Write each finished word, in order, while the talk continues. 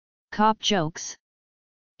Cop jokes.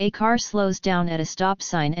 A car slows down at a stop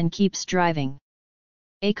sign and keeps driving.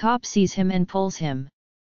 A cop sees him and pulls him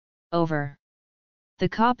over. The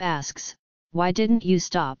cop asks, "Why didn't you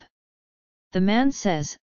stop?" The man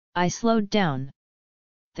says, "I slowed down."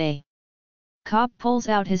 The cop pulls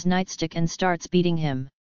out his nightstick and starts beating him.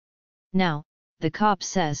 Now, the cop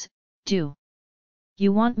says, "Do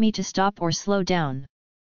you want me to stop or slow down?"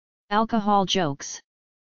 Alcohol jokes.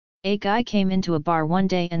 A guy came into a bar one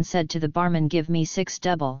day and said to the barman, "Give me 6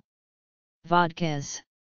 double vodkas."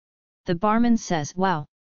 The barman says, "Wow!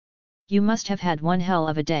 You must have had one hell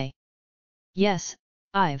of a day." "Yes,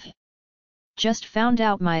 I've just found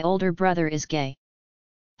out my older brother is gay."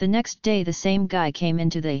 The next day the same guy came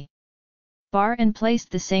into the bar and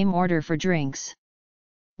placed the same order for drinks.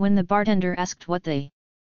 When the bartender asked what the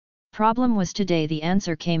problem was today, the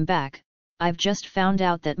answer came back, "I've just found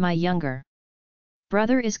out that my younger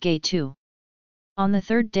brother is gay too." On the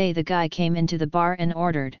third day the guy came into the bar and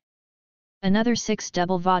ordered another 6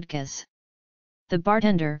 double vodkas. The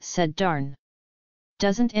bartender said, "Darn!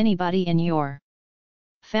 Doesn't anybody in your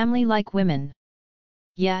family like women?"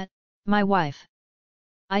 "Yeah, my wife."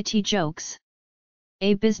 IT jokes.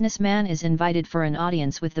 A businessman is invited for an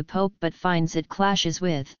audience with the Pope but finds it clashes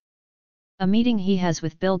with a meeting he has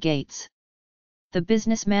with Bill Gates. The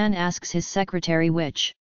businessman asks his secretary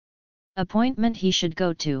which appointment he should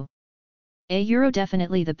go to.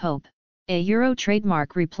 Definitely the Pope.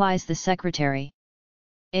 Trademark, replies the secretary.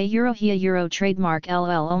 He trademark,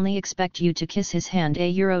 LOL, only expect you to kiss his hand.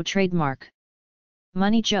 Trademark.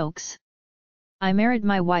 Money jokes. I married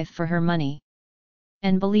my wife for her money.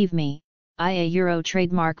 And believe me, I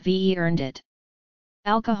trademark VE earned it.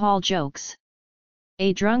 Alcohol jokes.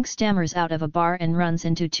 A drunk stammers out of a bar and runs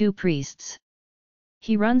into 2 priests.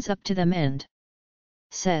 He runs up to them and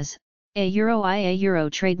says, I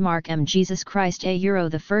trademark Jesus Christ.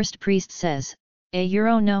 The first priest says,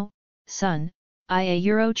 no, son,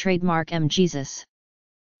 I trademark Jesus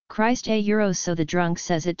Christ. So the drunk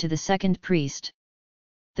says it to the second priest.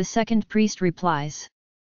 The second priest replies,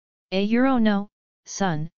 no,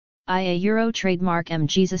 son, I trademark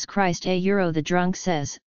Jesus Christ. The drunk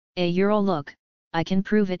says, look, I can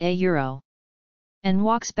prove it. And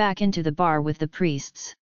walks back into the bar with the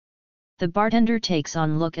priests. The bartender takes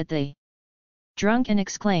on look at the drunk and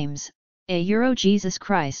exclaims, Jesus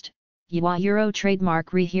Christ, you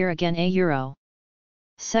trademark re here again.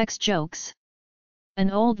 Sex jokes.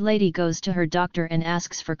 An old lady goes to her doctor and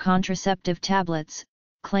asks for contraceptive tablets,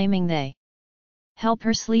 claiming they help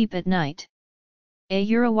her sleep at night.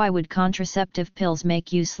 Why would contraceptive pills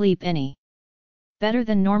make you sleep any better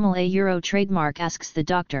than normal? Trademark, asks the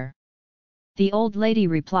doctor. The old lady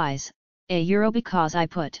replies, because I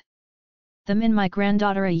put them in my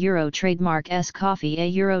granddaughter. Trademark s coffee.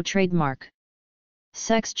 Trademark.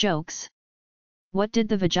 Sex jokes. What did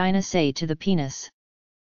the vagina say to the penis?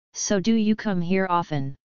 So do you come here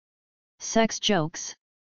often? Sex jokes.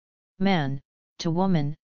 Man to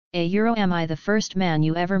woman. Am I the first man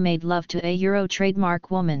you ever made love to?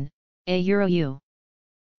 Trademark. Woman. You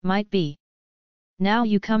might be. Now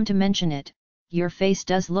you come to mention it, your face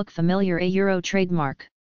does look familiar. Trademark.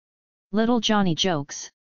 Little Johnny jokes.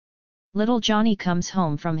 Little Johnny comes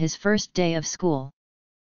home from his first day of school.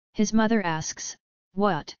 His mother asks,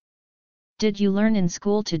 "What did you learn in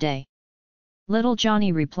school today?" Little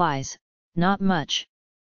Johnny replies, "Not much.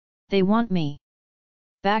 They want me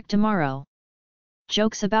back tomorrow."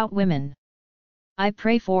 Jokes about women. I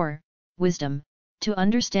pray for wisdom to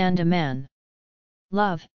understand a man,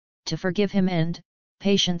 love to forgive him, and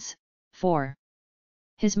patience for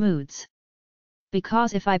his moods.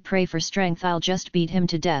 Because if I pray for strength, I'll just beat him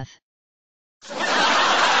to death.